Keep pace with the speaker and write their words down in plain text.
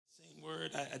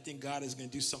think God is going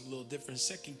to do something a little different.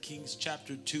 2 Kings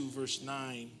chapter 2, verse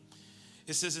 9.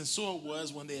 It says, and so it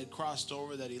was when they had crossed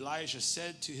over that Elijah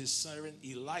said to his servant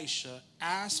Elisha,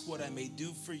 ask what I may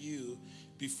do for you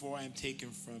before I am taken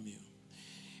from you.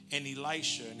 And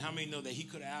Elisha, and how many know that he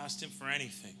could have asked him for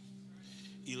anything?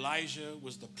 Elijah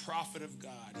was the prophet of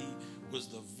God. He was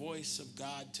the voice of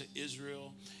God to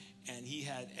Israel. And he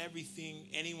had everything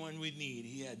anyone would need.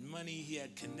 He had money, he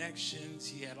had connections,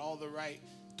 he had all the right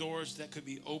doors that could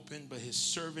be opened. But his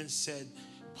servant said,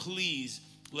 please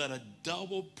let a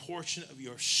double portion of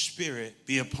your spirit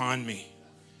be upon me.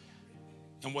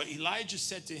 And what Elijah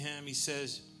said to him, he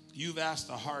says, you've asked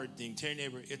a hard thing. Tell your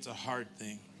neighbor, it's a hard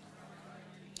thing.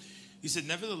 He said,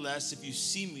 nevertheless, if you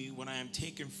see me when I am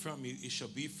taken from you, it shall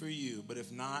be for you. But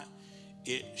if not,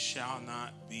 it shall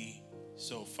not be.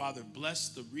 So, Father, bless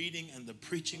the reading and the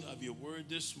preaching of your word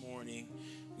this morning.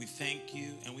 We thank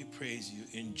you and we praise you.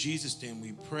 In Jesus' name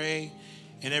we pray.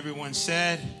 And everyone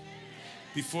said,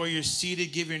 before you're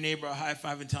seated, give your neighbor a high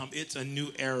five and tell him it's a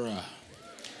new era.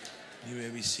 You may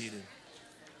be seated.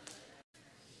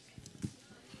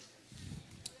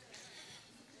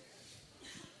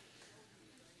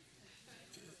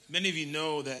 Many of you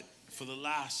know that for the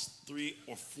last 3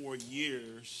 or 4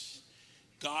 years,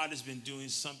 God has been doing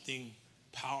something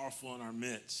powerful in our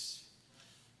midst.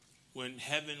 When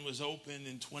heaven was open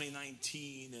in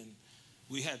 2019 and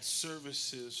we had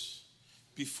services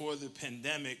before the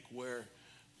pandemic where,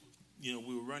 we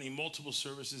were running multiple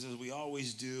services as we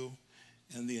always do,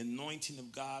 and the anointing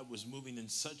of God was moving in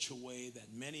such a way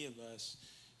that many of us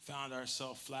found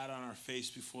ourselves flat on our face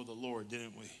before the Lord,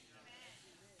 didn't we?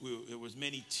 It was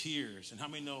many tears. And how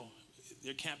many know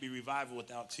there can't be revival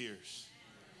without tears?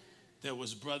 There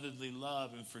was brotherly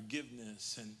love and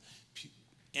forgiveness, and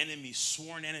enemies,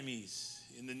 sworn enemies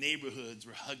in the neighborhoods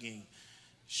were hugging.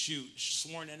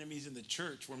 Sworn enemies in the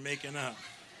church were making up.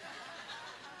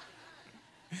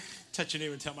 Touch your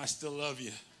neighbor and tell them I still love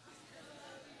you.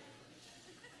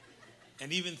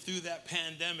 And even through that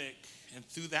pandemic and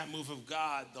through that move of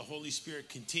God, the Holy Spirit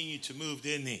continued to move,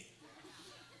 didn't he?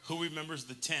 Who remembers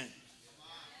the tent?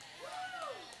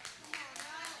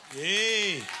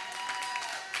 Hey.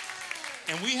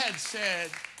 And we had said,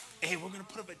 hey, we're going to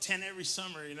put up a tent every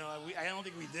summer. I don't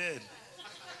think we did.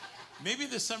 Maybe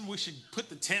this summer we should put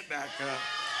the tent back up.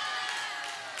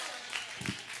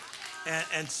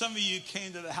 And some of you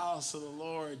came to the house of the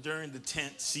Lord during the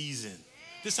tent season.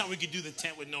 This time we could do the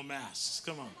tent with no masks.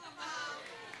 Come on.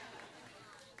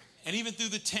 And even through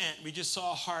the tent, we just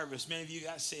saw a harvest. Many of you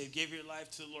got saved, gave your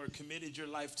life to the Lord, committed your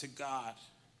life to God.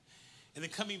 And then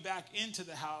coming back into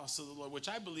the house of the Lord, which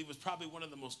I believe was probably one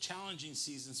of the most challenging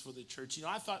seasons for the church.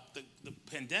 I thought the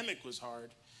pandemic was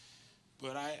hard,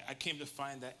 but I came to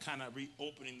find that kind of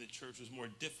reopening the church was more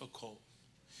difficult.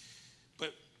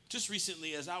 But just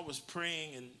recently, as I was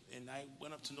praying, and I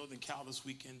went up to Northern Cal this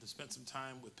weekend to spend some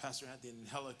time with Pastor Anthony and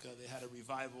Helica. They had a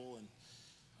revival, and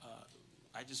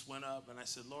I just went up and I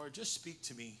said, Lord, just speak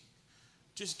to me.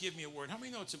 Just give me a word. How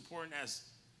many know it's important as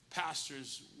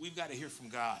pastors, we've got to hear from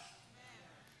God?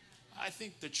 I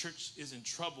think the church is in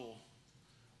trouble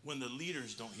when the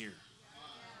leaders don't hear.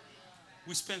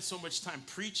 We spend so much time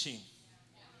preaching.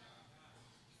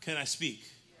 Can I speak?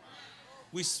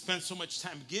 We spend so much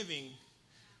time giving,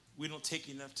 we don't take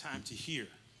enough time to hear.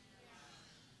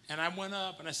 And I went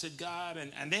up and I said, God,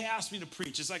 and they asked me to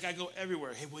preach. It's like I go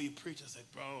everywhere. Hey, will you preach? I said,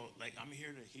 bro, I'm here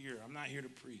to hear. I'm not here to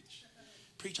preach.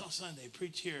 Preach on Sunday.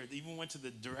 Preach here. They even went to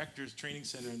the director's training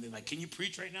center and they're like, can you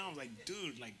preach right now? I was like,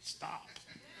 dude, stop.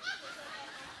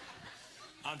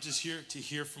 I'm just here to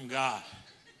hear from God.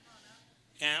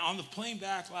 And on the plane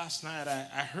back last night,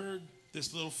 I heard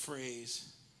this little phrase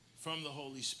from the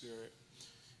Holy Spirit.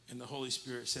 And the Holy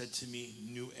Spirit said to me,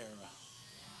 new era.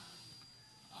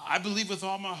 I believe with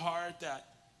all my heart that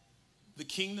the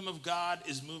kingdom of God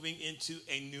is moving into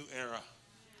a new era.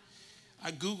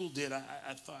 I Googled it.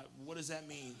 I thought, what does that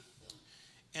mean?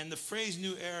 And the phrase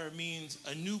new era means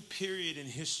a new period in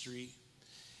history.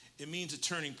 It means a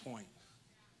turning point.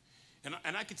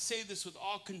 And I could say this with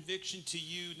all conviction to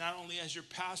you, not only as your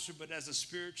pastor, but as a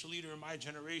spiritual leader in my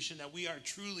generation, that we are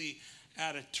truly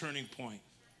at a turning point.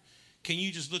 Can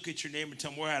you just look at your neighbor and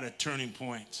tell them we're at a turning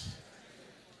point?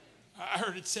 I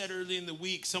heard it said early in the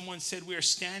week, someone said we are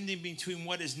standing between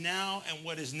what is now and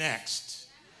what is next.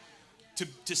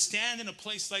 To stand in a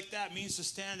place like that means to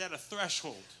stand at a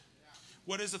threshold.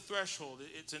 What is a threshold?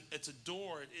 It's a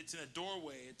door. It's in a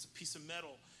doorway. It's a piece of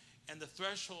metal. And the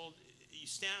threshold, you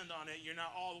stand on it. You're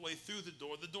not all the way through the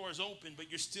door. The door is open, but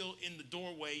you're still in the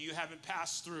doorway. You haven't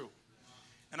passed through.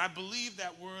 And I believe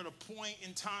that we're at a point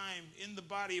in time in the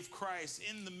body of Christ,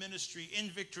 in the ministry, in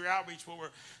Victory Outreach, where we're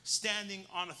standing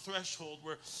on a threshold,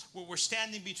 where we're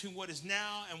standing between what is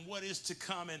now and what is to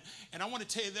come. And I want to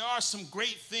tell you, there are some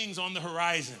great things on the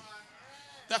horizon.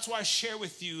 That's why I share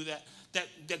with you that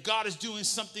God is doing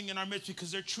something in our midst,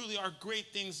 because there truly are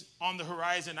great things on the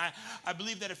horizon. I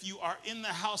believe that if you are in the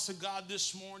house of God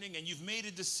this morning and you've made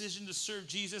a decision to serve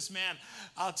Jesus, man,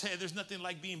 I'll tell you, there's nothing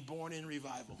like being born in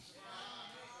revival.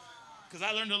 Because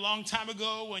I learned a long time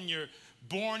ago, when you're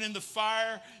born in the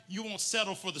fire, you won't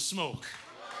settle for the smoke.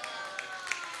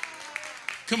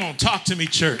 Come on, talk to me,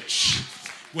 church.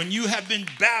 When you have been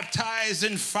baptized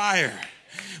in fire,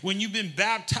 when you've been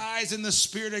baptized in the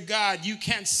Spirit of God, you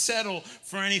can't settle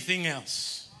for anything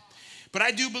else. But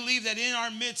I do believe that in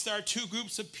our midst, there are two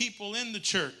groups of people in the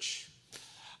church.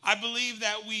 I believe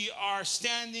that we are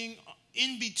standing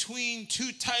in between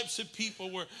two types of people.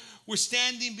 We're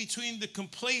standing between the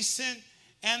complacent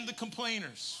and the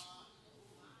complainers.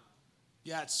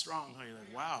 Yeah, it's strong. You're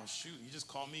like, wow, shoot, you just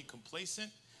call me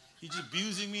complacent? You just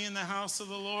abusing me in the house of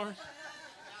the Lord?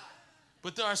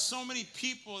 But there are so many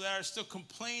people that are still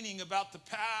complaining about the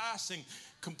past and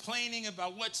complaining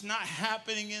about what's not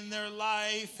happening in their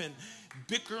life, and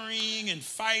bickering and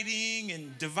fighting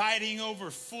and dividing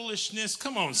over foolishness.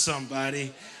 Come on,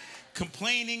 somebody.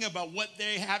 Complaining about what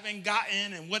they haven't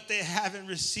gotten and what they haven't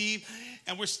received.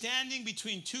 And we're standing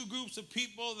between two groups of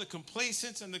people, the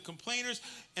complacents and the complainers.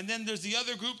 And then there's the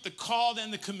other group, the called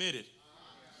and the committed.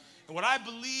 And what I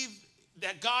believe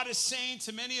that God is saying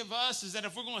to many of us is that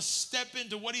if we're going to step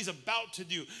into what he's about to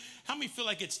do, how many feel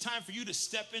like it's time for you to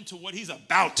step into what he's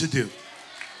about to do?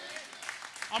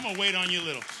 I'm going to wait on you a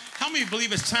little. How many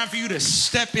believe it's time for you to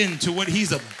step into what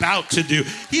he's about to do?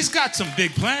 He's got some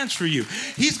big plans for you.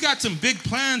 He's got some big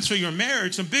plans for your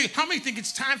marriage. How many think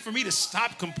it's time for me to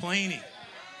stop complaining?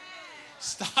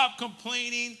 Stop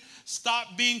complaining.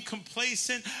 Stop being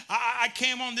complacent. I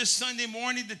came on this Sunday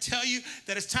morning to tell you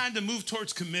that it's time to move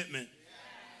towards commitment.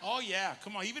 Oh, yeah.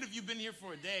 Come on. Even if you've been here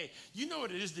for a day, you know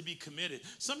what it is to be committed.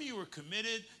 Some of you are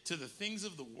committed to the things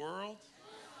of the world.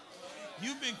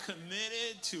 You've been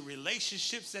committed to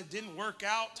relationships that didn't work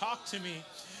out. Talk to me.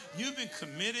 You've been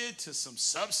committed to some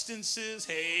substances.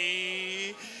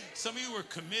 Hey, some of you were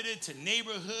committed to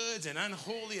neighborhoods and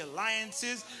unholy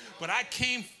alliances. But I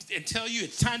came and tell you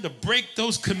it's time to break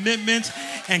those commitments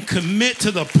and commit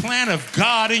to the plan of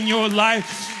God in your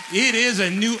life. It is a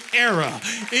new era.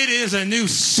 It is a new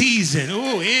season.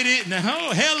 Oh, it is.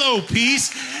 Oh, hello,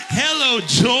 peace. Hello,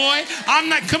 joy.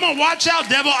 Come on, watch out,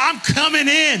 devil. I'm coming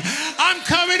in. I'm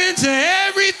coming into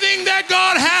everything that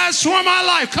God has for my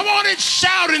life. Come on and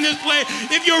shout in this place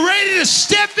if you're ready to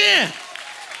step in.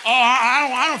 Oh,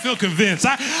 I don't feel convinced.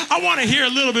 I want to hear a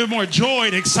little bit more joy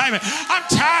and excitement. I'm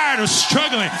tired of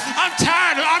struggling.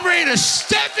 I'm ready to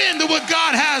step into what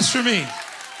God has for me.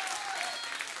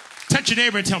 Touch your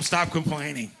neighbor and tell him, stop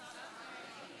complaining.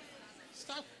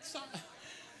 Stop.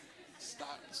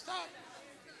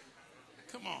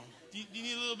 Come on. Do you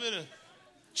need a little bit of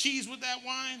cheese with that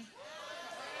wine?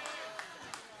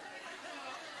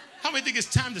 How many think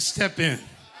it's time to step in?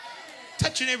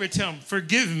 Touch your neighbor and tell him,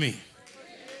 forgive me,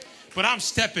 but I'm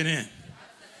stepping in.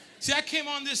 See, I came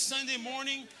on this Sunday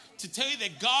morning to tell you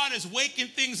that God is waking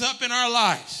things up in our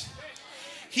lives.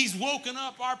 He's woken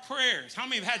up our prayers. How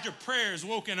many have had your prayers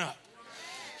woken up?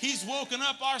 He's woken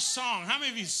up our song. How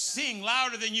many of you sing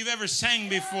louder than you've ever sang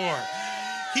before?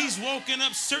 He's woken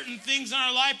up certain things in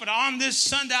our life, but on this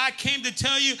Sunday, I came to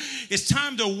tell you it's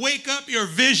time to wake up your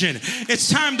vision. It's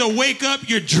time to wake up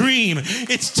your dream.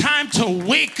 It's time to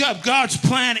wake up God's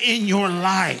plan in your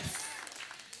life.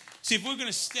 See, if we're going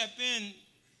to step in,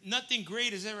 nothing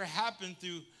great has ever happened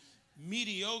through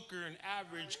mediocre and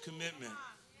average commitment.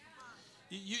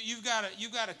 You've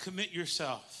got to commit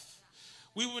yourself.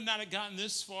 We would not have gotten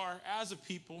this far as a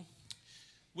people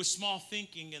with small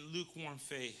thinking and lukewarm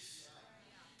faith.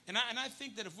 And I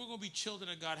think that if we're going to be children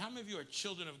of God, how many of you are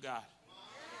children of God?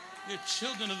 You're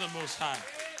children of the Most High.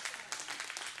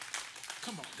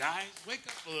 Come on, guys. Wake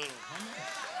up a little.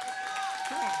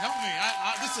 Come on, help me.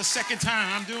 This is the second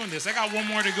time I'm doing this. I got one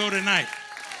more to go tonight.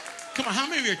 Come on, how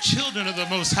many of you are children of the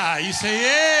Most High? You say,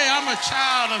 yeah, I'm a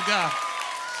child of God.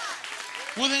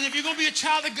 Well, then if you're going to be a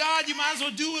child of God, you might as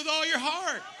well do it with all your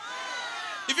heart.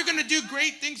 If you're going to do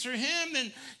great things for him,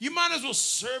 then you might as well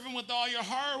serve him with all your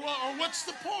heart. Well, or what's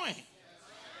the point?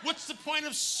 What's the point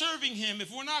of serving him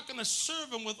if we're not going to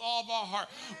serve him with all of our heart?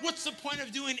 What's the point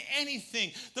of doing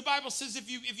anything? The Bible says if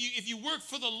you work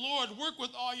for the Lord, work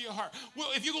with all your heart. Well,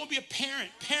 if you're going to be a parent,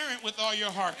 parent with all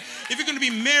your heart. If you're going to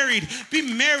be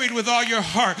married with all your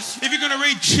heart. If you're going to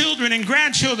raise children and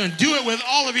grandchildren, do it with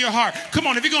all of your heart. Come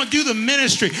on, if you're going to do the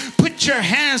ministry, put your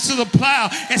hands to the plow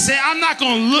and say, I'm not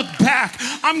going to look back.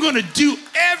 I'm going to do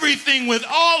everything with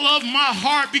all of my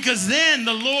heart, because then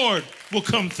the Lord will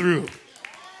come through.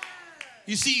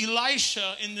 You see,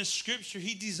 Elisha in the scripture,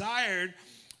 he desired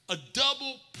a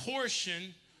double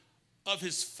portion of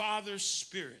his father's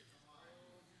spirit.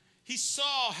 He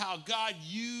saw how God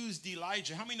used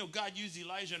Elijah. How many know God used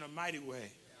Elijah in a mighty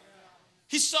way?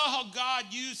 He saw how God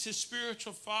used his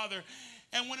spiritual father.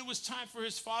 And when it was time for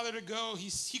his father to go,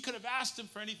 he could have asked him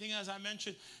for anything, as I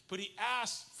mentioned, but he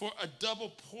asked for a double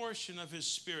portion of his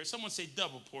spirit. Someone say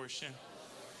double portion.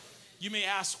 You may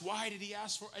ask, why did he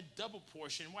ask for a double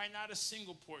portion? Why not a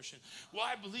single portion? Well,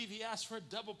 I believe he asked for a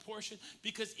double portion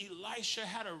because Elisha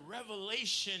had a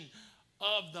revelation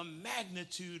of the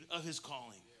magnitude of his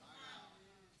calling.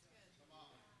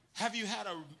 Have you had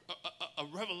a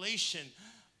revelation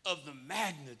of the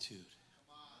magnitude?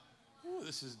 Ooh,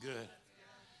 this is good.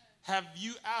 Have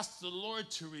you asked the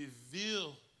Lord to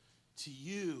reveal to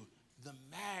you the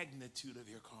magnitude of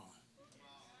your calling?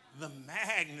 The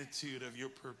magnitude of your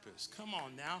purpose. Come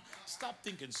on now. Stop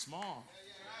thinking small.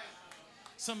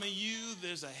 Some of you,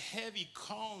 there's a heavy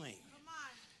calling.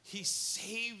 He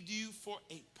saved you for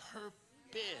a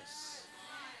purpose.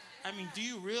 I mean, do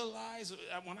you realize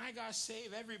when I got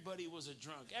saved, everybody was a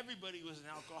drunk. Everybody was an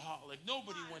alcoholic.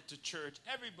 Nobody went to church.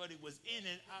 Everybody was in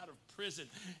and out of prison.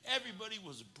 Everybody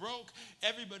was broke.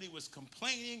 Everybody was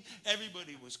complaining.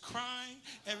 Everybody was crying.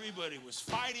 Everybody was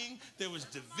fighting. There was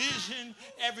division.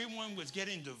 Everyone was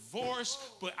getting divorced.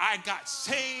 But I got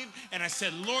saved, and I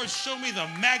said, Lord, show me the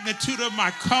magnitude of my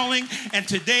calling. And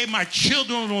today my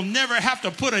children will never have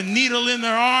to put a needle in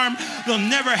their arm. They'll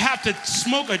never have to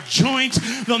smoke a joint.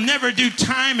 They'll never do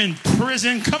time in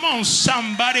prison. Come on,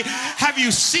 somebody. Have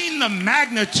you seen the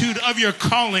magnitude of your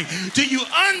calling? Do you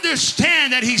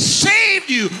understand that he saved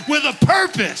you with a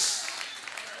purpose?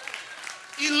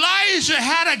 Elijah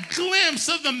had a glimpse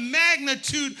of the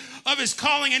magnitude of his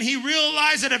calling, and he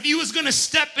realized that if he was going to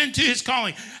step into his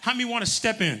calling, how many want to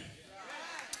step in?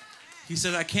 He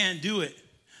said, I can't do it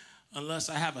unless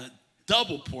I have a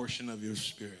double portion of your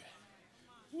spirit.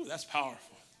 Ooh, that's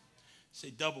powerful.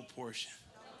 Say double portion.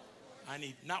 I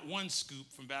need not one scoop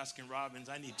from Baskin Robbins.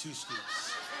 I need 2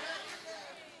 scoops.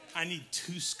 I need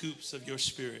 2 scoops of your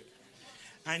spirit.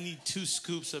 I need 2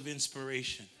 scoops of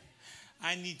inspiration.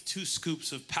 I need 2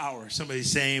 scoops of power. Somebody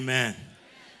say amen.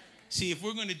 See, if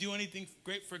we're going to do anything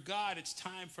great for God, it's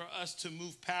time for us to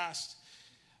move past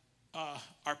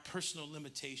our personal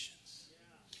limitations.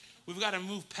 We've got to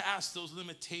move past those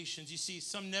limitations. You see,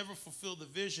 some never fulfill the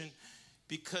vision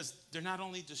because they're not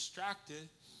only distracted,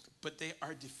 but they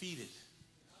are defeated.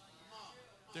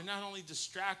 They're not only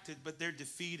distracted, but they're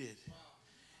defeated.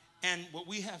 And what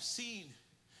we have seen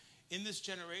in this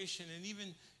generation, and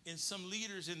even in some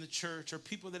leaders in the church or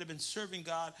people that have been serving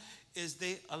God, is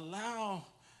they allow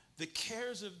the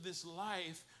cares of this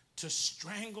life to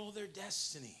strangle their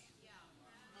destiny.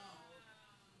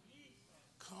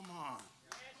 Come on.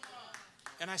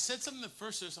 And I said something in the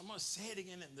first service. I'm going to say it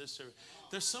again in this service.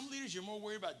 There's some leaders you're more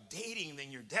worried about dating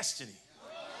than your destiny.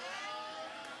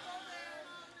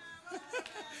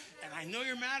 And I know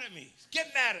you're mad at me. Get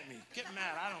mad at me. Get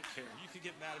mad. I don't care. You can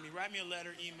get mad at me. Write me a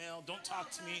letter, email. Don't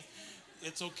talk to me.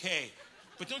 It's okay.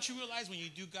 But don't you realize when you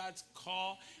do God's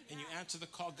call and you answer the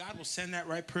call, God will send that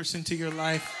right person to your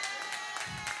life?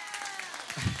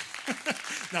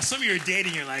 Now, some of you are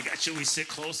dating. You're like, should we sit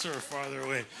closer or farther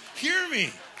away? Hear me.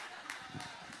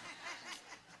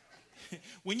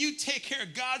 When you take care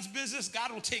of God's business,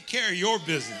 God will take care of your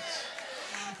business.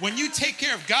 When you take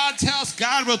care of God's house,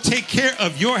 God will take care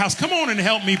of your house. Come on and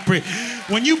help me pray.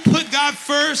 When you put God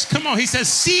first, come on. He says,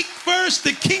 seek first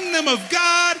the kingdom of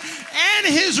God and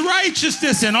his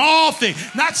righteousness, and all things,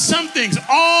 not some things,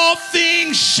 all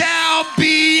things shall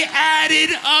be added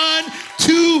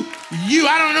unto you.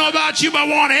 I don't know about you, but I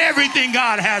want everything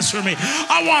God has for me.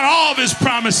 I want all of his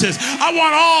promises. I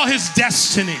want all his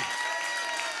destiny.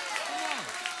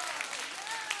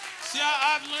 See,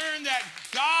 I've learned that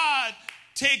God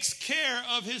takes care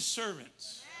of his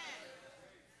servants.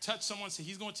 Touch someone and say,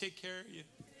 he's going to take care of you.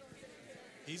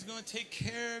 He's going to take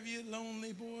care of you,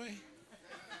 lonely boy,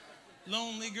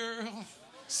 lonely girl,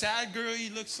 sad girl,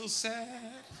 you look so sad.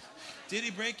 Did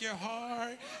he break your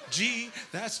heart? Gee,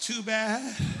 that's too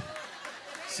bad.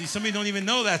 See, some of you don't even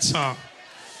know that song.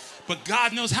 But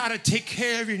God knows how to take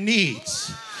care of your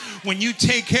needs. When you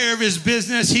take care of his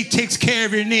business, he takes care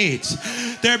of your needs.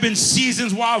 There have been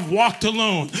seasons where I've walked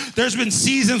alone. There's been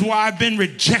seasons where I've been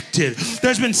rejected.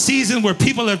 There's been seasons where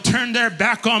people have turned their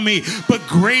back on me. But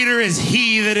greater is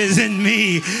he that is in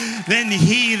me than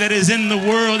he that is in the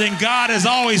world. And God has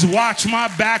always watched my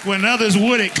back when others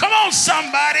wouldn't. Come on,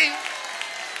 somebody.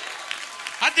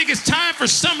 I think it's time for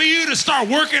some of you to start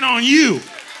working on you.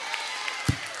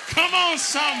 Come on,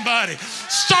 somebody.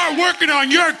 Start working on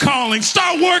your calling.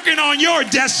 Start working on your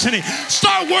destiny.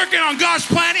 Start working on God's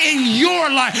plan in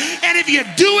your life. And if you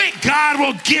do it, God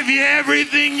will give you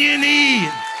everything you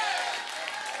need.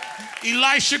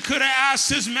 Elisha could have asked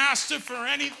his master for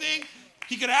anything.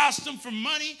 He could have asked him for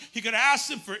money. He could have asked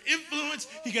him for influence.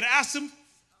 He could have asked him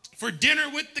for dinner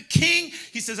with the king.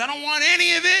 He says, I don't want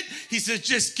any of it. He says,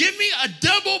 just give me a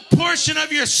double portion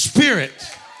of your spirit.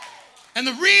 And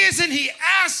the reason he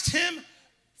asked him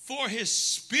for his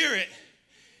spirit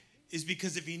is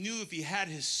because if he knew if he had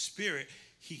his spirit,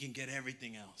 he can get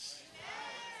everything else.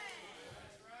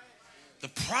 The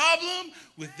problem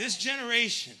with this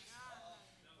generation,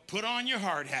 put on your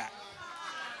hard hat.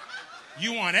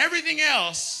 You want everything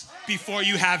else before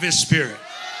you have his spirit.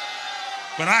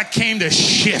 But I came to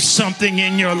shift something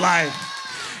in your life.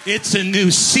 It's a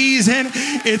new season.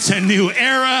 It's a new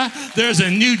era. There's a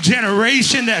new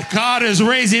generation that God is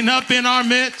raising up in our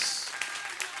midst.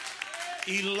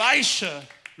 Elisha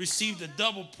received a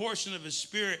double portion of his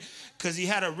spirit because he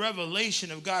had a revelation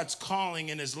of God's calling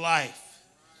in his life.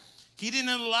 He didn't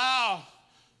allow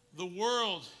the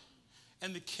world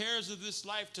and the cares of this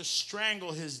life to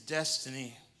strangle his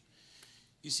destiny.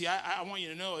 You see, I want you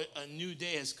to know a new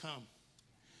day has come.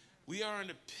 We are in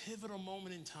a pivotal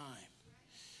moment in time.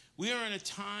 We are in a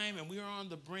time and we are on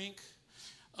the brink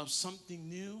of something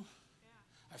new.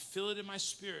 I feel it in my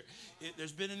spirit.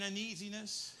 There's been an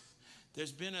uneasiness.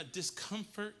 There's been a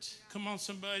discomfort. Come on,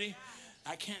 somebody.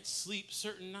 I can't sleep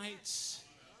certain nights.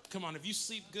 Come on, if you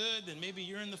sleep good, then maybe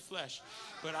you're in the flesh.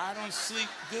 But I don't sleep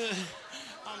good.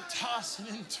 I'm tossing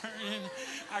and turning.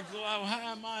 I go, why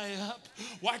am I up?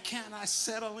 Why can't I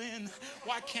settle in?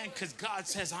 Why can't? Because God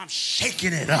says, I'm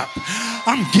shaking it up.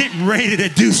 I'm getting ready to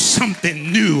do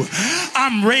something new.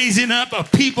 I'm raising up a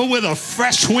people with a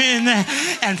fresh wind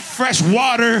and fresh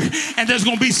water. And there's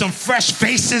going to be some fresh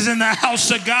faces in the house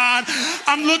of God.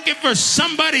 I'm looking for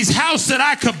somebody's house that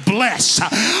I could bless.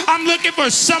 I'm looking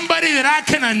for somebody that I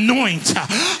can anoint.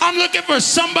 I'm looking for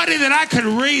somebody that I could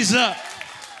raise up.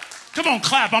 Come on,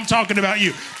 clap. I'm talking about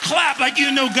you. Clap like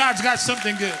you know God's got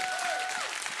something good.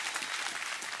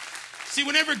 See,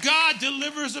 whenever God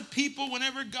delivers a people,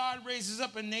 whenever God raises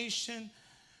up a nation,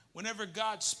 whenever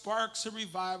God sparks a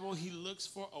revival, he looks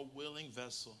for a willing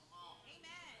vessel.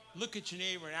 Amen. Look at your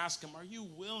neighbor and ask him, are you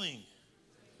willing?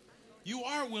 You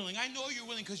are willing. I know you're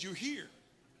willing because you're here.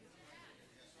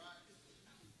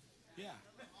 Yeah.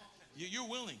 You're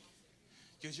willing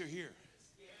because you're here.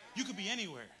 You could be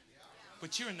anywhere.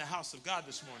 But you're in the house of God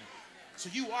this morning. So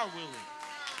you are willing.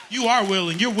 You are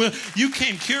willing. You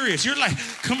came curious. You're like,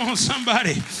 come on,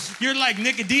 somebody. You're like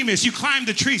Nicodemus. You climbed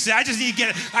the tree. Say, I just need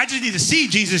to see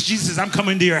Jesus. Jesus says, I'm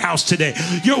coming to your house today.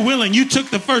 You're willing. You took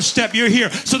the first step. You're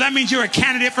here. So that means you're a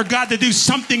candidate for God to do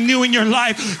something new in your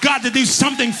life. God to do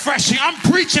something fresh. I'm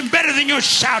preaching better than you're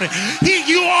shouting.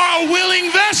 You are a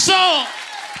willing vessel.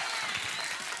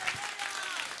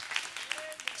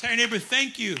 Tell your neighbor,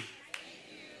 thank you.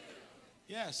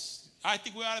 Yes, I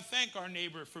think we ought to thank our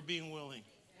neighbor for being willing.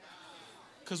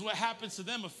 Because what happens to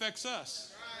them affects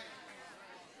us.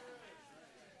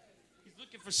 He's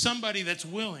looking for somebody that's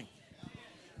willing.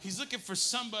 He's looking for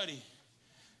somebody.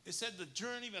 It said the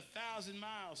journey of 1,000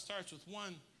 miles starts with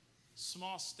one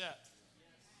small step.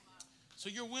 So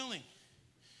you're willing.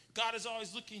 God is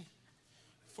always looking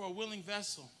for a willing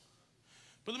vessel.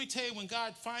 But let me tell you, when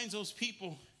God finds those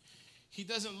people, he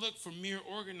doesn't look for mere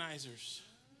organizers.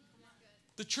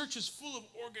 The church is full of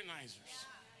organizers.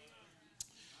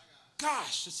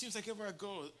 Gosh, it seems like everywhere I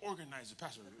go, organizer.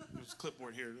 Pastor, there's a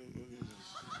clipboard here.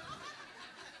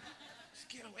 Just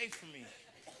get away from me.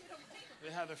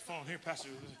 They have their phone. Here, Pastor.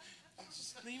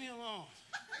 Just leave me alone.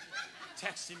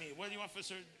 Texting me. What do you want for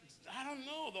sir? I don't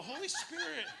know. The Holy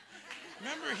Spirit.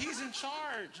 Remember, he's in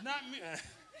charge, not me.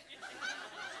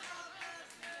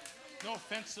 No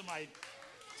offense to my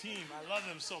team. I love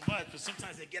them so much, but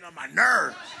sometimes they get on my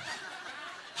nerves.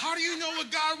 How do you know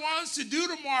what God wants to do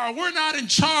tomorrow? We're not in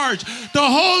charge. The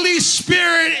Holy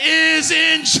Spirit is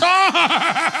in charge.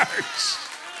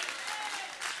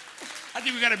 I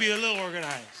think we got to be a little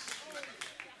organized.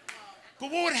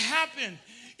 But what would happen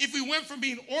if we went from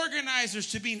being organizers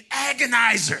to being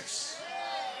agonizers?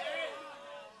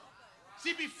 See,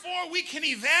 See, before we can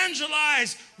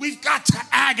evangelize, we've got to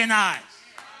agonize.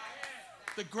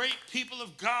 The great people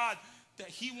of God that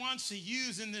he wants to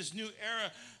use in this new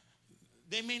era,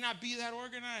 they may not be that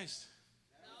organized.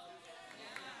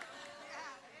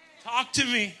 Talk to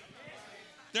me.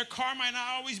 Their car might not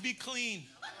always be clean.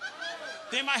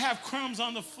 They might have crumbs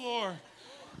on the floor.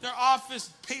 Their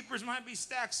office papers might be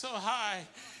stacked so high.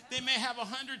 They may have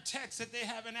 100 texts that they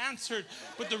haven't answered.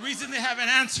 But the reason they haven't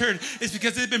answered is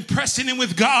because they've been pressing in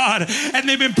with God. And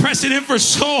they've been pressing in for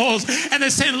souls. And they're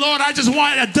saying, Lord, I just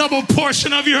want a double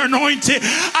portion of your anointing.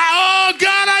 Oh,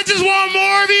 God, I just want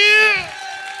more of you.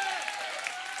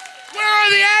 Where are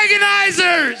the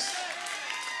agonizers?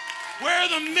 Where are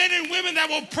the men and women that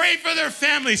will pray for their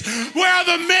families? Where are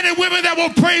the men and women that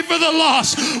will pray for the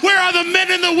lost? Where are the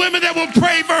men and the women that will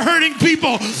pray for hurting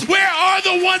people? Where are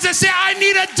the ones that say, I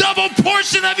need a double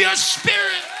portion of your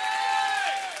spirit?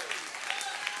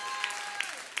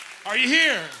 Are you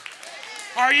here?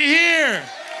 Are you here?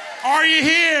 Are you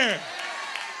here?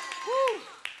 Woo.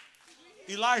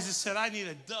 Elijah said, I need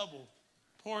a double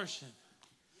portion.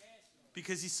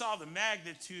 Because he saw the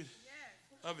magnitude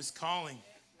of his calling.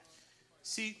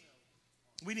 See,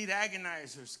 we need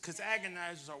agonizers, because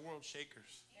agonizers are world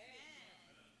shakers.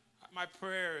 My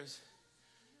prayer is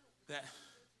that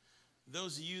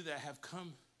those of you that have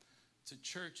come to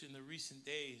church in the recent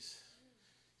days,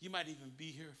 you might even be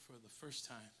here for the first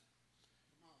time.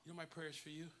 You know my prayers for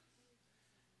you?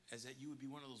 Is that you would be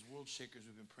one of those world shakers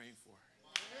we've been praying for.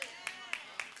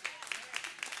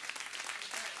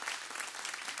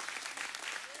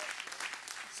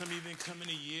 Some of you have been coming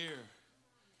a year,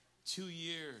 2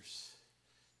 years,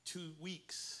 2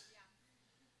 weeks.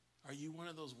 Are you one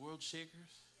of those world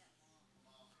shakers?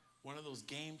 One of those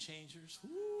game changers?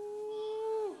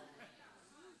 Woo!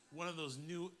 One of those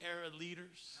new era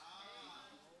leaders?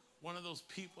 One of those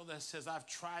people that says, I've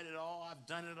tried it all, I've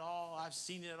done it all, I've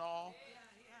seen it all,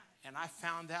 and I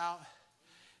found out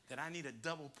that I need a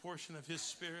double portion of his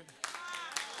spirit.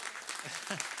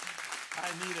 I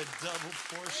need a double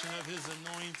portion of his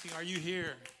anointing. Are you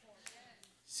here?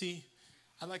 See,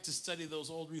 I like to study those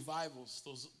old revivals,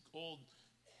 those old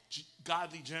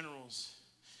godly generals.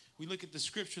 We look at the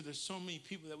scripture, there's so many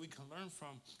people that we can learn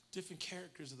from, different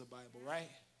characters of the Bible,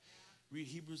 right? Read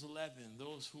Hebrews 11,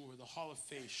 those who were the hall of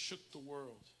faith, shook the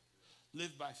world,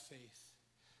 lived by faith.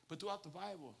 But throughout the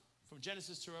Bible, from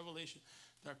Genesis to Revelation,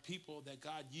 there are people that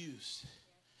God used.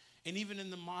 And even in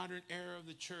the modern era of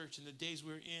the church, in the days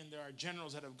we're in, there are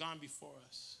generals that have gone before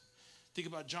us. Think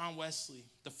about John Wesley,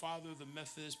 the father of the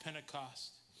Methodist Pentecost,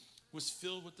 was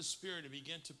filled with the Spirit and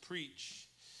began to preach.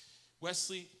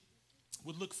 Wesley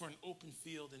would look for an open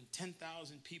field and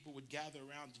 10,000 people would gather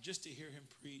around just to hear him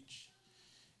preach.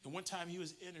 And one time he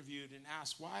was interviewed and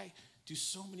asked, why do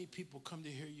so many people come to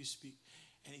hear you speak?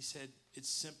 And he said, it's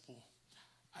simple.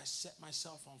 I set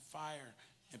myself on fire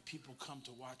and people come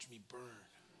to watch me burn.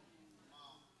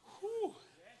 Whew.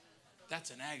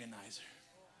 That's an agonizer.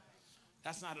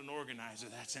 That's not an organizer,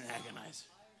 that's an agonizer.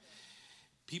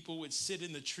 People would sit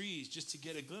in the trees just to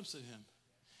get a glimpse of him.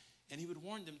 And he would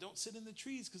warn them, don't sit in the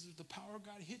trees, because if the power of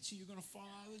God hits you, you're going to fall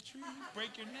out of the tree,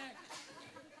 break your neck.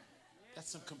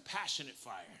 That's some compassionate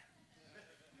fire.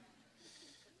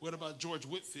 What about George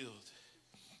Whitefield,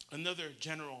 another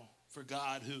general for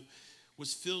God who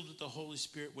was filled with the Holy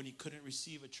Spirit when he couldn't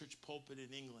receive a church pulpit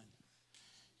in England?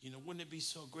 You know, wouldn't it be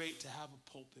so great to have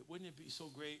a pulpit? Wouldn't it be so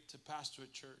great to pastor a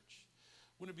church?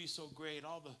 Wouldn't it be so great,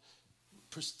 all the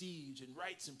prestige and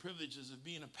rights and privileges of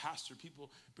being a pastor?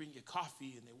 People bring you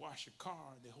coffee and they wash your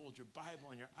car and they hold your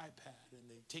Bible and your iPad and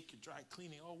they take you dry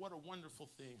cleaning. Oh, what a wonderful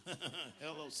thing.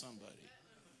 Hello, somebody.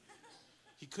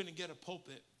 He couldn't get a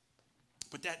pulpit,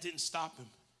 but that didn't stop him.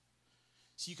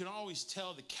 So you can always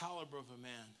tell the caliber of a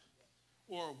man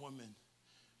or a woman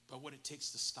by what it takes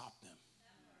to stop them.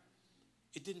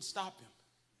 It didn't stop him.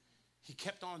 He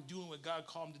kept on doing what God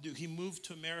called him to do. He moved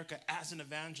to America as an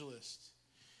evangelist.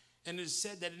 And it is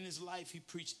said that in his life, he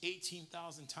preached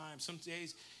 18,000 times. Some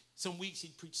days, some weeks,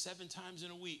 he'd preach 7 times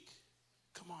in a week.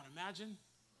 Come on, imagine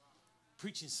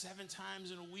preaching 7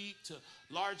 times in a week to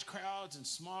large crowds and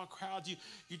small crowds.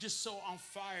 You're just so on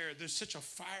fire. There's such a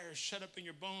fire shut up in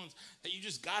your bones that you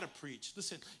just got to preach.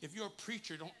 Listen, if you're a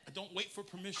preacher, don't wait for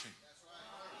permission.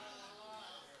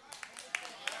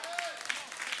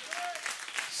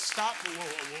 Stop.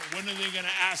 When are they going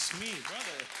to ask me,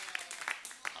 brother?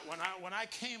 When I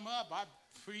came up, I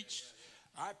preach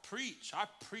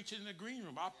in the green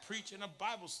room. I'll preach in a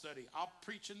Bible study. I'll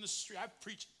preach in the street. I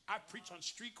preach on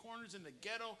street corners in the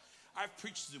ghetto. I've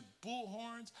preached to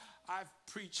bullhorns. I've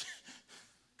preached.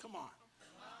 Come on.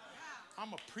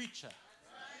 I'm a preacher.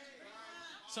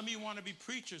 Some of you want to be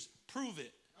preachers. Prove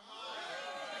it.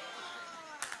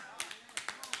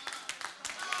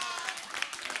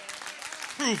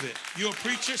 Prove it. You a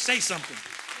preacher? Say something.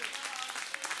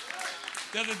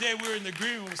 The other day we were in the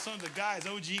green room with some of the guys,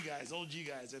 OG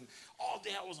guys, and all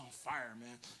day I was on fire,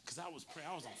 man, because I was praying.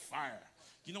 I was on fire.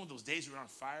 You know those days we were on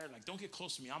fire? Like, don't get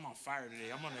close to me. I'm on fire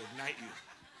today. I'm going to ignite you.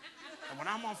 And when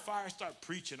I'm on fire, I start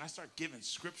preaching. I start giving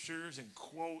scriptures and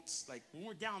quotes. Like, when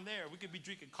we're down there, we could be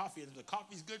drinking coffee, and if the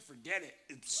coffee's good, forget it.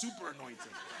 It's super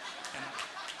anointing. And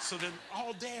so then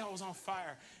all day I was on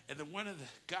fire, and then one of the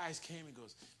guys came and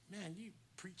goes, man, you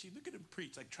preaching? Look at him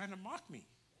preach, like trying to mock me.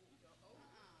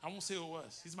 I won't say who it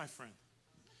was. He's my friend.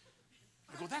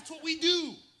 I go, that's what we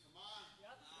do.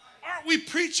 Aren't we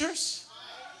preachers?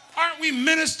 Aren't we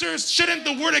ministers? Shouldn't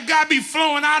the word of God be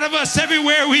flowing out of us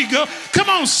everywhere we go? Come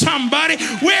on, somebody.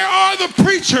 Where are the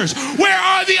preachers? Where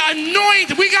are the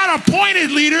anointed? We got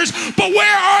appointed leaders, but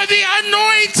where are the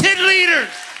anointed leaders?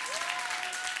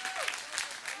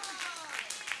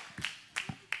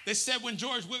 They said when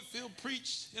George Whitefield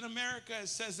preached in America, it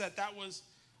says that was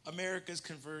America's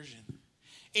conversion.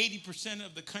 80%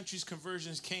 of the country's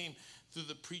conversions came through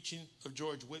the preaching of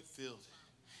George Whitefield.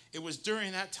 It was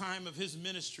during that time of his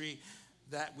ministry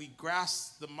that we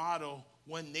grasped the motto,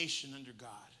 one nation under God.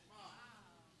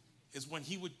 Is when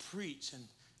he would preach and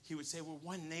he would say, we're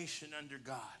one nation under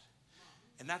God.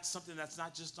 And that's something that's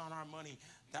not just on our money.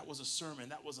 That was a sermon.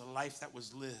 That was a life that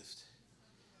was lived.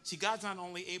 See, God's not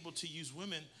only able to use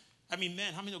women. I mean,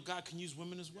 men, how many know God can use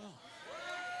women as well?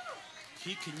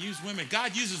 He can use women.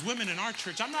 God uses women in our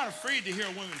church. I'm not afraid to hear a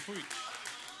woman preach.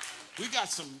 We got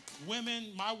some women,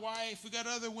 my wife. We got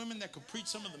other women that could preach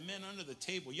some of the men under the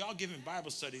table. Y'all giving Bible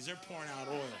studies. They're pouring out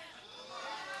oil.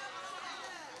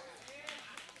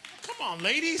 Come on,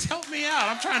 ladies. Help me out.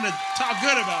 I'm trying to talk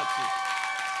good about you.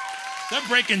 They're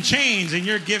breaking chains and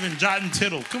you're giving jot and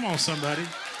tittle. Come on, somebody.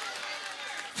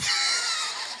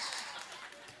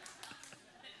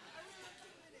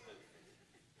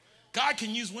 God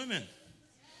can use women.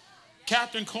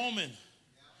 Catherine Coleman,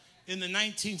 in the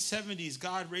 1970s,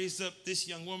 God raised up this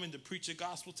young woman to preach the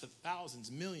gospel to thousands,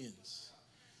 millions.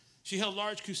 She held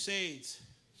large crusades.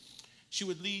 She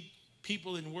would lead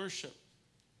people in worship.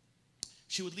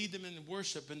 She would lead them in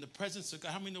worship in the presence of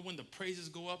God. How many know when the praises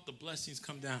go up, the blessings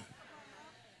come down?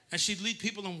 And she'd lead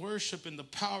people in worship and the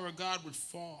power of God would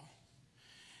fall.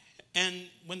 And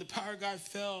when the power of God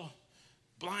fell,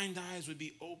 blind eyes would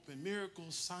be open.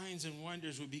 Miracles, signs, and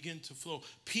wonders would begin to flow.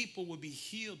 People would be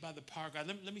healed by the power of God.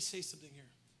 Let me say something here.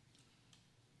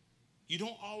 You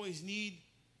don't always need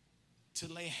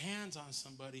to lay hands on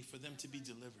somebody for them to be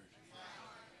delivered.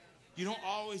 You don't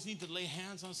always need to lay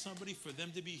hands on somebody for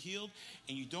them to be healed.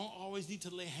 And you don't always need to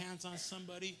lay hands on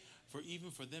somebody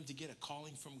for them to get a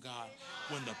calling from God.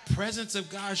 When the presence of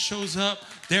God shows up,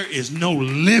 there is no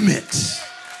limit.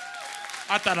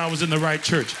 I thought I was in the right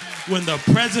church. When the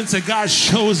presence of God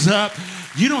shows up,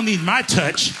 you don't need my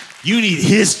touch. You need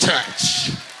his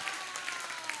touch.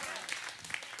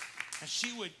 And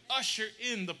she would usher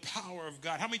in the power of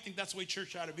God. How many think that's the way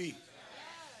church ought to be?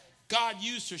 God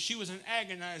used her. She was an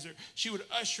agonizer. She would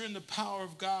usher in the power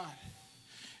of God.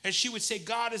 And she would say,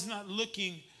 God is not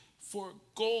looking for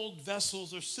gold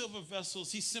vessels or silver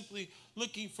vessels. He's simply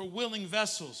looking for willing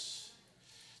vessels.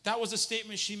 That was a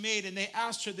statement she made. And they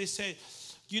asked her, they said,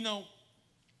 you know,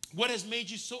 what has made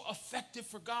you so effective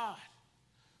for God?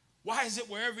 Why is it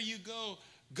wherever you go,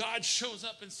 God shows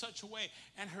up in such a way?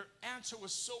 And her answer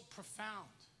was so profound.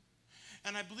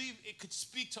 And I believe it could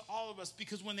speak to all of us,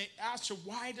 because when they asked her,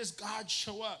 why does God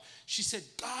show up? She said,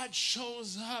 God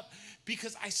shows up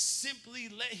because I simply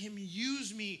let him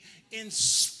use me in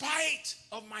spite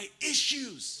of my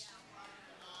issues.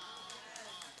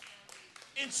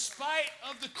 In spite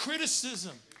of the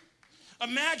criticism.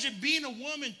 Imagine being a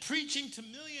woman preaching to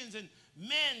millions and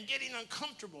men getting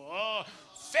uncomfortable. Oh,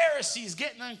 Pharisees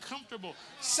getting uncomfortable.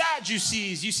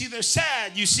 Sadducees, you see, they're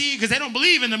sad, you see, because they don't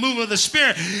believe in the move of the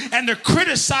Spirit. And they're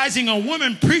criticizing a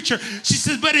woman preacher. She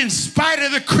says, but in spite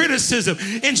of the criticism,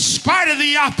 in spite of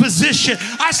the opposition,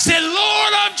 I said,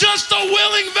 Lord, I'm just a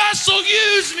willing vessel.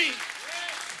 Use me.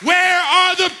 Where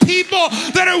are the people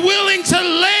that are willing to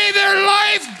lay their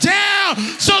life down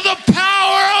so the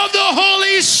power of the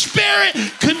Holy Spirit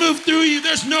can move through you?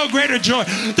 There's no greater joy.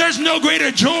 There's no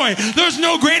greater joy. There's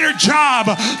no greater job.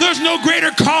 There's no greater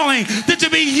calling than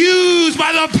to be used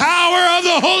by the power of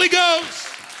the Holy Ghost.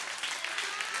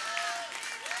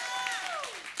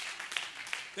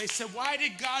 They said, why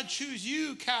did God choose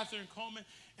you, Catherine Coleman?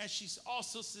 And she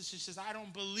also says, she says, I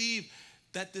don't believe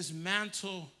that this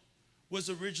mantle was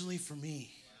originally for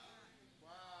me.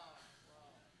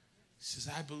 She says,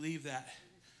 I believe that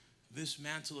This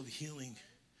mantle of healing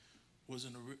was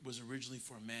originally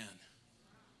for a man.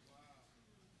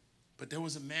 But there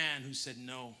was a man who said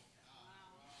no.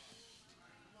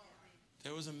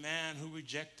 There was a man who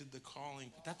rejected the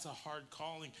calling. That's a hard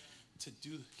calling to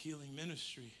do healing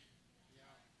ministry.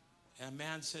 And a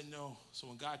man said no. So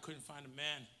when God couldn't find a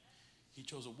man, he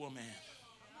chose a woman.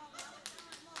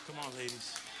 Come on,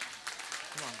 ladies.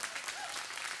 Come on.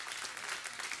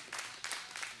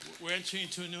 We're entering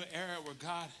into a new era where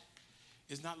God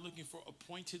is not looking for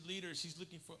appointed leaders. He's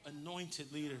looking for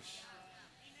anointed leaders.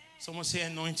 Someone say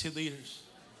anointed leaders.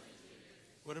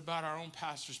 What about our own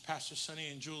pastors, Pastor Sonny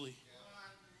and Julie,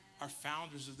 our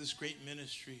founders of this great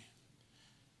ministry?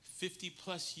 50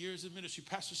 plus years of ministry.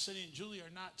 Pastor Sonny and Julie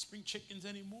are not spring chickens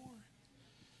anymore.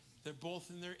 They're both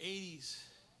in their 80s.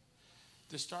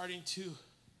 They're starting to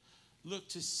look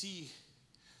to see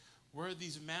where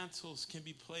these mantles can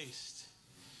be placed.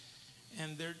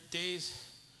 And their days,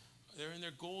 they're in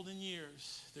their golden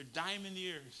years, their diamond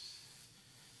years.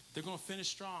 They're going to finish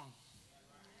strong.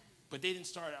 But they didn't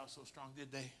start out so strong,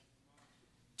 did they?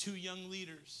 Two young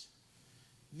leaders,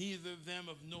 neither of them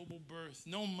of noble birth,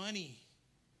 no money,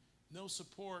 no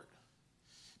support.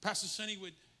 Pastor Sonny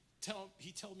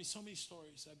he told me so many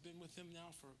stories. I've been with him now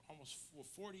for almost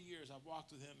 40 years. I've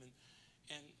walked with him,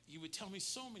 and he would tell me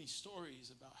so many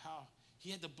stories about how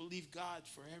he had to believe God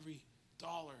for every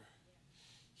dollar.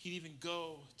 He'd even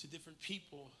go to different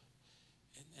people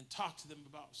and talk to them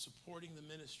about supporting the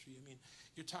ministry. I mean,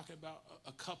 you're talking about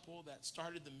a couple that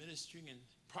started the ministry in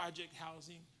project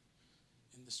housing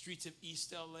in the streets of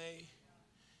East LA.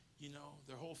 You know,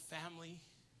 their whole family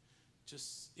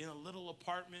just in a little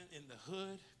apartment in the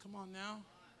hood. Come on now.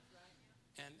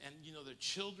 And you know, their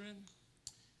children,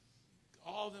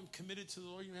 all of them committed to the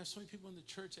Lord. You have so many people in the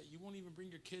church that you won't even bring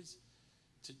your kids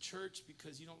to church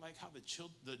because you don't like how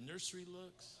the nursery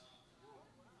looks.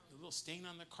 The little stain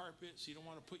on the carpet, so you don't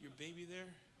want to put your baby there.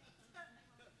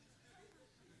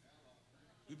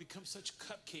 We become such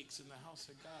cupcakes in the house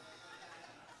of God.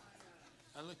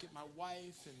 I look at my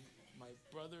wife and my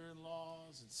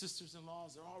brother-in-laws and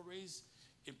sisters-in-laws. They're all raised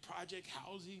in project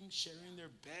housing, sharing their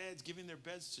beds, giving their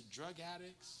beds to drug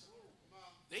addicts.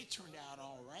 They turned out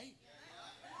all right.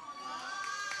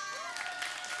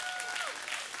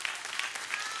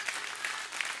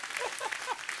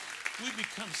 We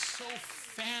become so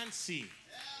fancy.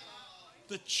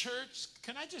 The church,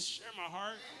 can I just share my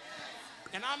heart?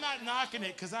 And I'm not knocking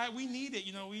it because we need it.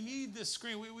 You know, we need this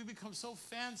screen. We become so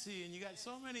fancy, and you got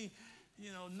so many,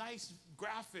 you know, nice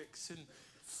graphics and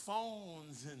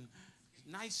phones and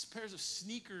nice pairs of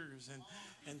sneakers,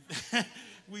 and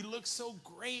we look so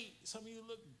great. Some of you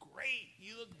look great.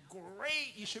 You look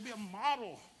great. You should be a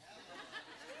model.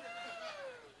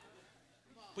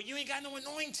 But you ain't got no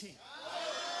anointing.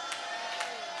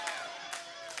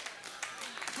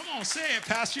 Come on, say it,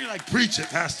 Pastor. You're like, preach it,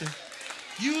 Pastor.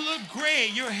 You look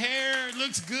great. Your hair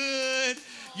looks good.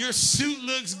 Your suit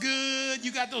looks good.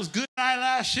 You got those good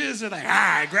eyelashes. They're like,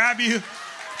 I grab you.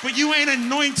 But you ain't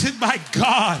anointed by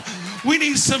God. We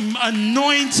need some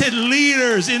anointed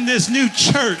leaders in this new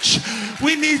church.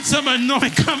 We need some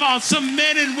anointed, come on, some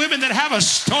men and women that have a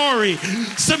story.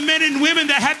 Some men and women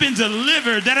that have been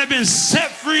delivered, that have been set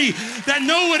free, that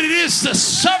know what it is to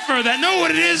suffer, that know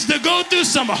what it is to go through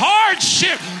some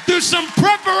hardship, through some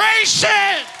preparation.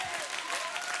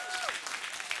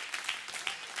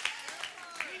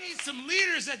 We need some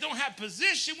leaders that don't have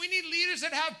position. We need leaders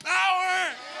that have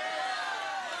power.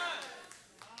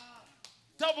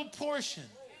 Double portion.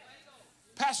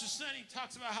 Pastor Sonny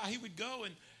talks about how he would go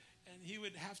and he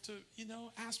would have to, you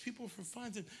know, ask people for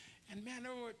funds. And man,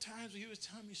 there were times where he was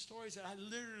telling me stories that I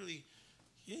literally,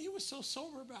 he was so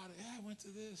sober about it. Yeah, I went to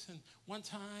this and one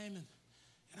time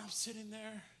and I'm sitting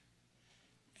there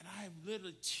and I have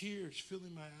literally tears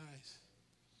filling my eyes.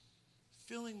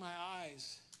 Filling my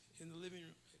eyes in the living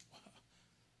room.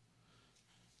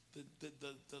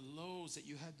 The lows that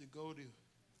you had to go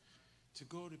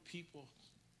to people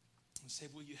and say,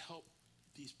 will you help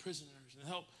these prisoners and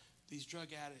help these drug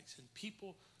addicts and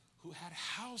people who had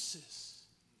houses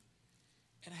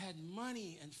and had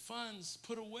money and funds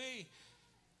put away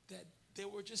that they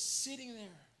were just sitting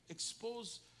there,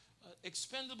 exposed,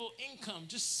 expendable income,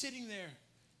 just sitting there,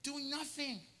 doing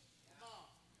nothing.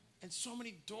 And so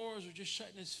many doors were just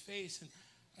shut in his face, and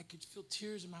I could feel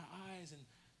tears in my eyes and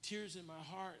tears in my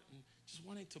heart and just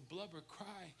wanting to blubber,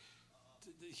 cry.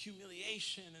 The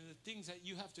humiliation and the things that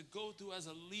you have to go through as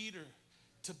a leader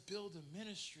to build a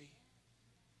ministry.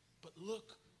 But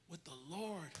look what the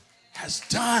Lord has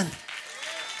done.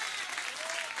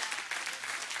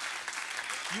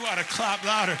 You ought to clap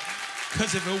louder.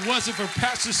 Because if it wasn't for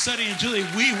Pastor Sonny and Julie,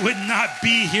 we would not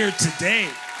be here today.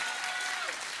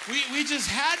 We just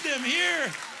had them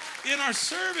here in our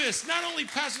service. Not only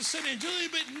Pastor Sonny and Julie,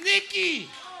 but Nikki.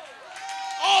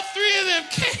 All three of them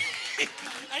came.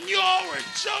 And you all were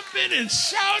jumping and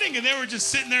shouting. And they were just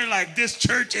sitting there like, this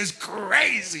church is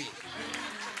crazy.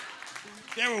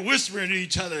 They were whispering to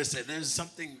each other and said, there's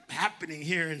something happening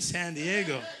here in San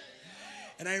Diego.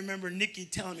 And I remember Nikki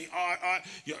telling me,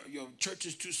 your church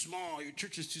is too small. Your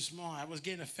church is too small. I was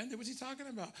getting offended. What's he talking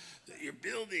about? You're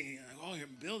building. Oh, you're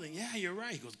building. Yeah, you're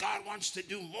right. He goes, God wants to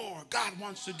do more. God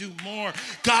wants to do more.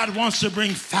 God wants to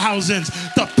bring thousands.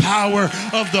 The power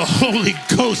of the Holy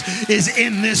Ghost is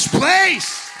in this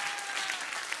place.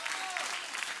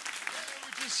 They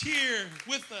were just here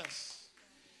with us.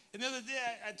 And the other day,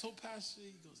 I told Pastor,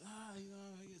 he goes,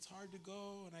 it's hard to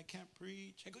go, and I can't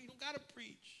preach. I go, you don't got to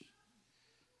preach.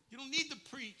 You don't need to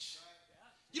preach.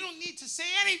 You don't need to say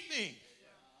anything.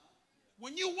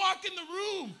 When you walk in the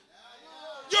room,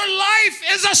 your life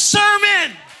is a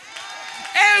sermon.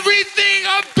 Everything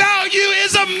about you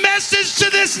is a message to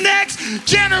this next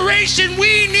generation.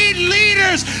 We need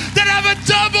leaders that have a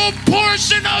double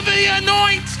portion of the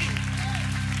anointing.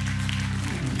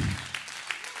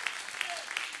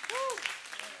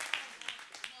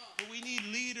 But we need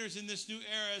leaders in this new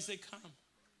era as they come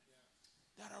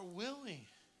that are willing.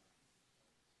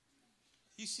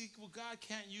 You see, well, God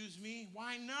can't use me.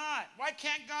 Why not? Why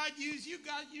can't God use you?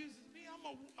 God uses me. I'm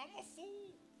a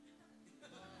fool.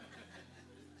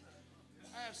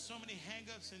 I have so many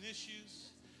hang-ups and issues,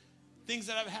 things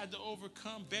that I've had to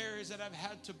overcome, barriers that I've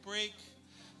had to break,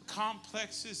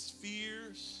 complexes,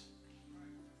 fears,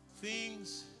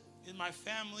 things in my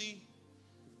family,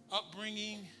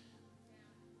 upbringing.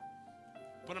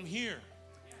 But I'm here.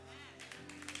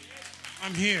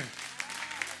 I'm here.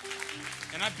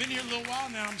 And I've been here a little while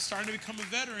now. I'm starting to become a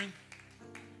veteran.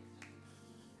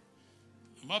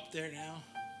 I'm up there now.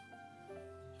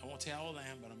 I won't tell you how old I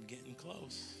am, but I'm getting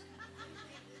close.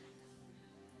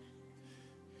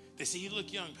 They say, you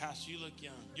look young, Pastor. You look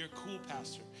young. You're a cool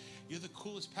pastor. You're the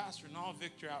coolest pastor in all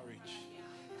Victor Outreach.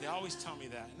 They always tell me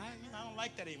that. And I don't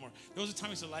like that anymore. There was a time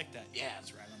I used to like that. Yeah,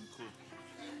 that's right. I'm cool.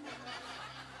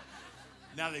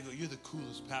 Now they go, you're the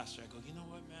coolest pastor. I go, you know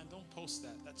what, man? Don't post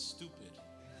that. That's stupid.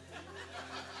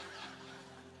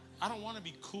 I don't want to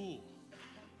be cool.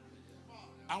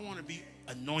 I want to be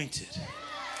anointed.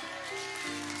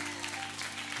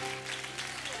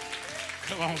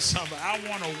 Come on, somebody. I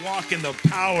want to walk in the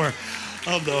power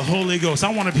of the Holy Ghost.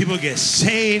 I want people to get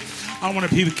saved. I want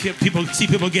to see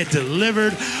people get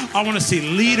delivered. I want to see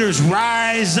leaders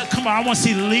rise up. Come on, I want to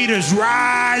see leaders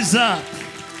rise up.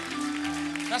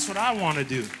 That's what I want to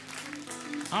do.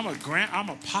 I'm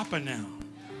a papa now.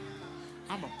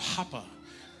 I'm a papa.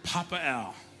 Papa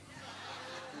Al.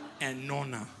 And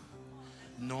Nona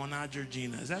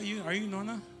Georgina. Is that you? Are you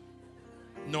Nona?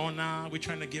 Nona. We're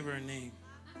trying to give her a name.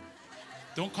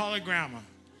 Don't call her grandma.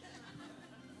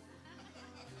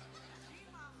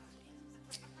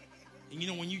 And you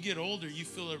know, when you get older, you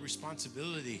feel a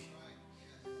responsibility.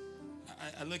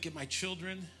 I look at my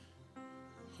children,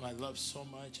 who I love so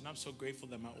much, and I'm so grateful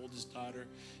that my oldest daughter,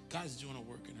 God's doing a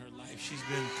work in her life. She's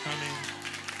been coming,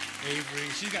 Avery.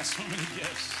 She's got so many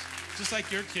gifts, just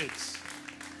like your kids.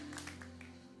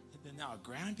 Now a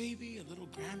grandbaby, a little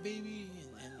grandbaby,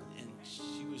 and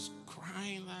she was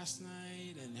crying last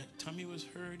night, and her tummy was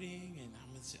hurting, and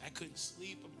I couldn't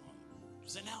sleep. I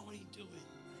said, now what are you doing?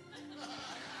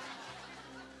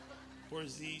 Poor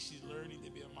Z, she's learning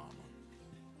to be a mama.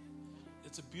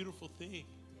 It's a beautiful thing.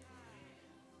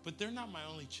 But they're not my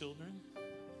only children.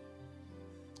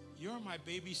 You're my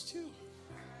babies too.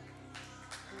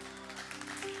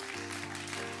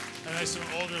 And I said,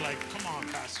 older, like, come on,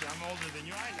 Pastor, I'm older than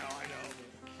you. I know.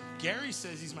 Gary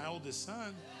says he's my oldest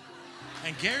son.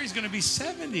 And Gary's going to be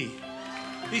 70.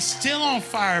 He's still on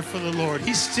fire for the Lord.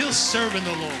 He's still serving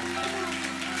the Lord.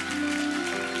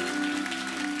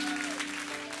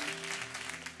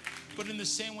 But in the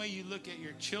same way you look at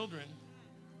your children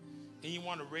and you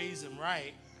want to raise them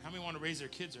right, how many want to raise their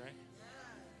kids right?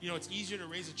 You know, it's easier to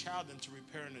raise a child than to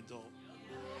repair an adult.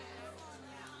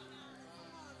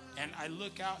 And I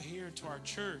look out here to our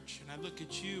church, and I look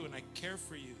at you, and I care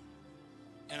for you,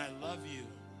 and I love you.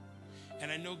 And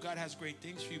I know God has great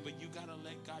things for you, but you got to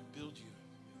let God build you.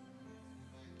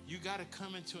 You got to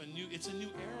come into it's a new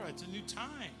era. It's a new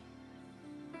time.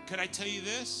 Could I tell you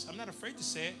this? I'm not afraid to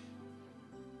say it.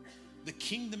 The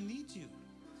kingdom needs you.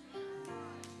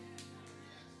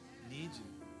 Needs you.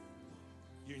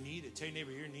 You're needed. Tell your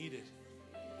neighbor, you're needed.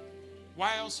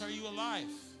 Why else are you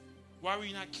alive? Why were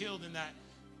you not killed in that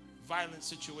violent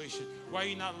situation? Why are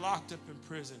you not locked up in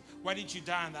prison? Why didn't you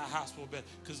die in that hospital bed?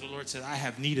 Because the Lord said, I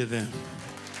have need of them.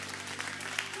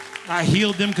 I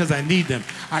healed them because I need them.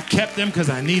 I kept them because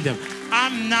I need them.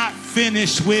 I'm not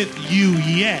finished with you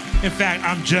yet. In fact,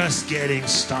 I'm just getting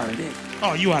started.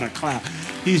 Oh, you ought to clap.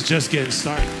 He's just getting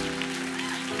started.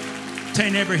 Tell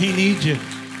your neighbor, he needs you.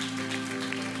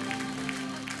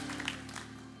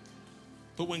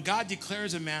 But when God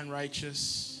declares a man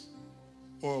righteous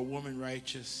or a woman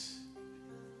righteous,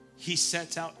 he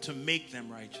sets out to make them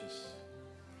righteous.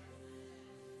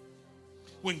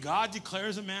 When God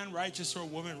declares a man righteous or a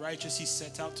woman righteous, he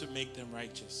sets out to make them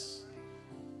righteous.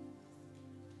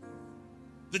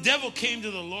 The devil came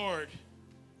to the Lord,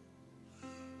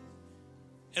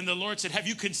 and the Lord said, have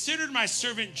you considered my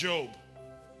servant Job?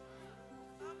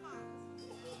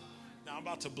 Now I'm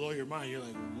about to blow your mind. You're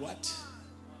like, what?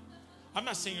 I'm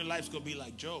not saying your life's going to be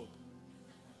like Job.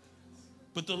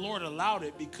 But the Lord allowed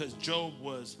it because Job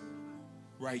was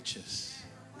righteous.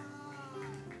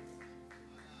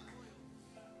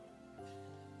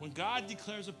 When God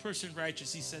declares a person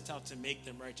righteous, he sets out to make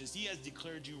them righteous. He has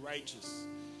declared you righteous.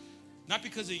 Not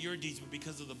because of your deeds, but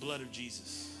because of the blood of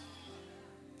Jesus.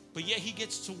 But yet he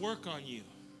gets to work on you.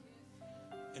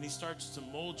 And he starts to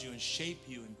mold you and shape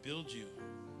you and build you.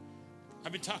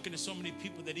 I've been talking to so many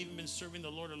people that even been serving the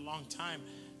Lord a long time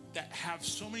that have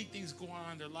so many things going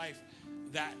on in their life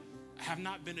that have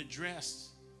not been addressed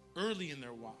early in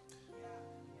their walk.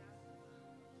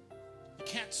 You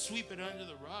can't sweep it under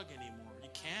the rug anymore. You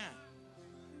can't.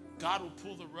 God will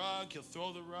pull the rug. He'll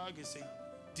throw the rug and say,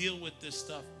 deal with this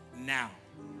stuff now.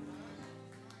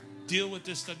 Deal with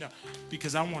this stuff now.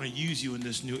 Because I want to use you in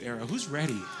this new era. Who's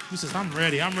ready? Who says, I'm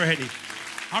ready. I'm ready.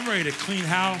 I'm ready to clean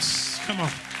house. Come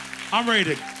on. I'm ready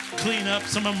to clean up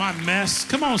some of my mess.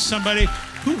 Come on, somebody.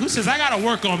 Who says, I got to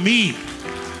work on me?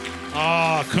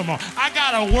 Oh, come on. I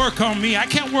got to work on me. I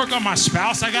can't work on my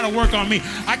spouse. I got to work on me.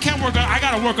 I got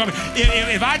to work on me.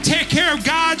 If I take care of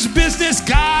God's business,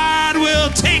 God will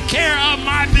take care of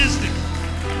my business.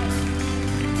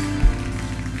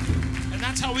 And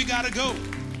that's how we got to go.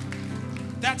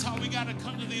 That's how we got to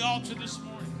come to the altar this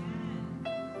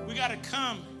morning. We got to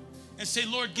come and say,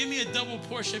 Lord, give me a double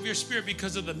portion of your spirit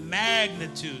because of the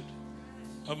magnitude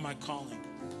of my calling.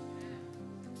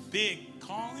 Big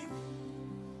calling.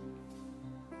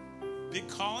 Big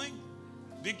calling,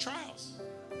 big trials.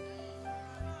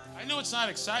 I know it's not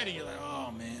exciting. You're like,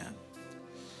 oh, man.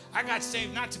 I got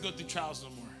saved not to go through trials no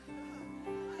more.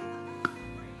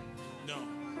 No.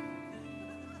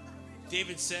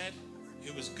 David said,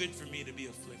 it was good for me to be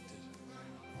afflicted.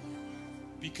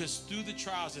 Because through the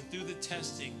trials and through the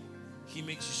testing, he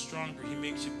makes you stronger. He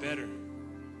makes you better.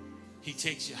 He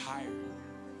takes you higher.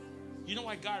 You know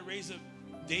why God raised up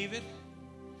David?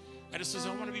 I just says, I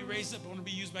want to be raised up. I want to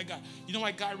be used by God. You know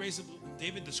why God raised up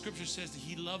David? The scripture says that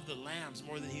he loved the lambs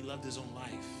more than he loved his own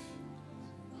life.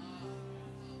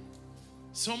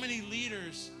 So many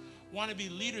leaders want to be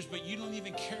leaders, but you don't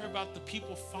even care about the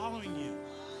people following you.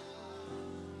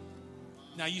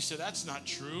 Now you say, that's not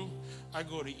true. I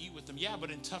go to eat with them. Yeah, but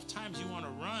in tough times, you want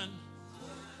to run.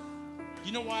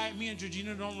 You know why me and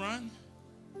Georgina don't run?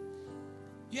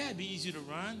 Yeah, it'd be easy to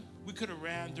run. We could have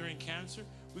ran during cancer.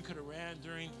 We could have ran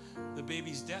during the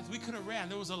baby's death. We could have ran.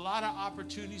 There was a lot of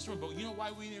opportunities to run. But you know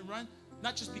why we didn't run?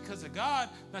 Not just because of God,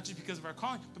 not just because of our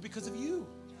calling, but because of you.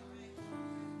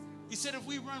 He said, if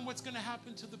we run, what's going to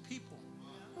happen to the people?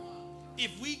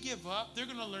 If we give up, they're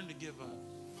going to learn to give up.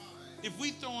 If we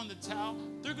throw in the towel,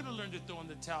 they're going to learn to throw in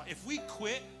the towel. If we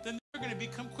quit, then they're going to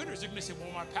become quitters. They're going to say, well,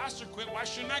 my pastor quit. Why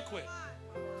shouldn't I quit?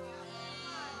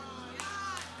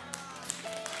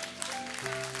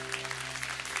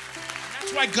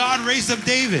 That's why God raised up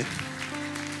David.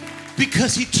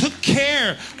 Because he took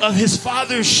care of his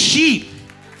father's sheep.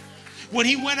 When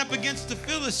he went up against the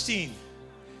Philistine,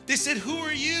 they said, who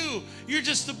are you? You're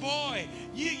just a boy.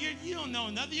 You don't know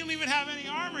nothing. You don't even have any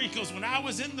armor. He goes, when I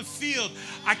was in the field,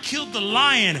 I killed the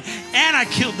lion and I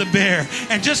killed the bear.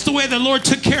 And just the way the Lord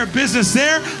took care of business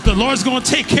there, the Lord's going to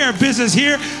take care of business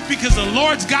here because the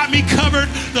Lord's got me covered.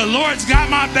 The Lord's got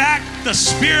my back. The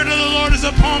Spirit of the Lord is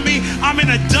upon me. I'm in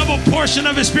a double portion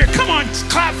of His Spirit. Come on,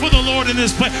 clap for the Lord in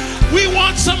this place. We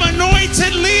want some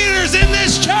anointed leaders in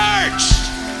this church.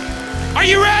 Are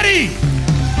you ready?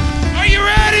 Are you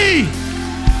ready?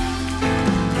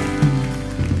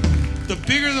 The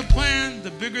bigger the plan, the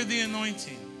bigger the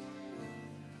anointing.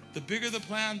 The bigger the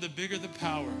plan, the bigger the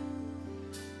power.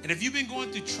 And if you've been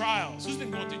going through trials, who's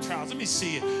been going through trials? Let me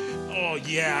see it. Oh,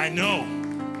 yeah, I know.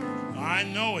 I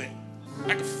know it.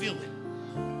 I can feel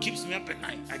it. Keeps me up at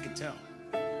night, I can tell.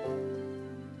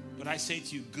 But I say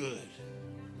to you, good.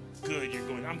 good you're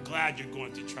going. I'm glad you're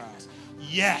going through trials.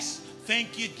 Yes.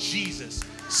 Thank you, Jesus.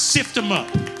 Sift them up.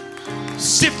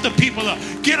 Sift the people up.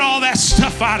 Get all that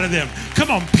stuff out of them.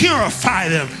 Come on, purify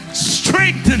them.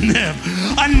 Strengthen them.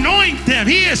 Anoint them.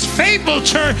 He is faithful,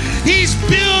 church. He's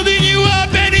building you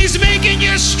up and he's making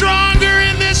you stronger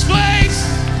in this place.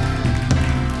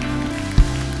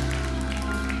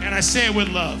 And I say it with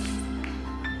love.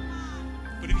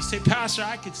 But if you say, Pastor,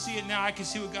 I can see it now. I can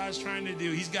see what God's trying to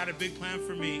do. He's got a big plan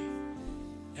for me.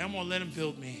 And I'm going to let him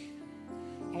build me.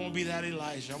 I want to be that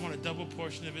Elijah. I want a double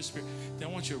portion of his spirit. Then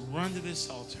I want you to run to this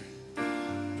altar.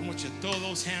 I want you to throw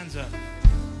those hands up.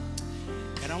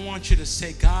 And I want you to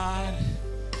say, God,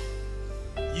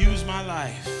 use my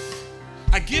life.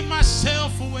 I give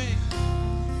myself away.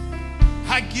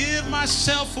 I give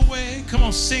myself away. Come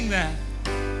on, sing that.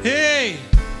 Hey.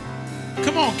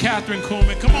 Come on, Catherine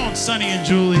Coleman. Come on, Sonny and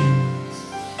Julie.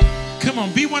 Come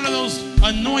on, be one of those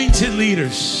anointed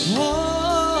leaders.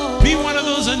 Be one of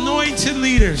those anointed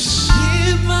leaders.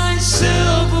 Give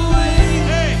myself away.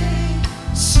 Hey.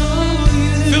 So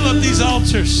you fill up these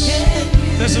altars.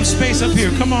 There's some space up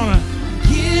here. Come on.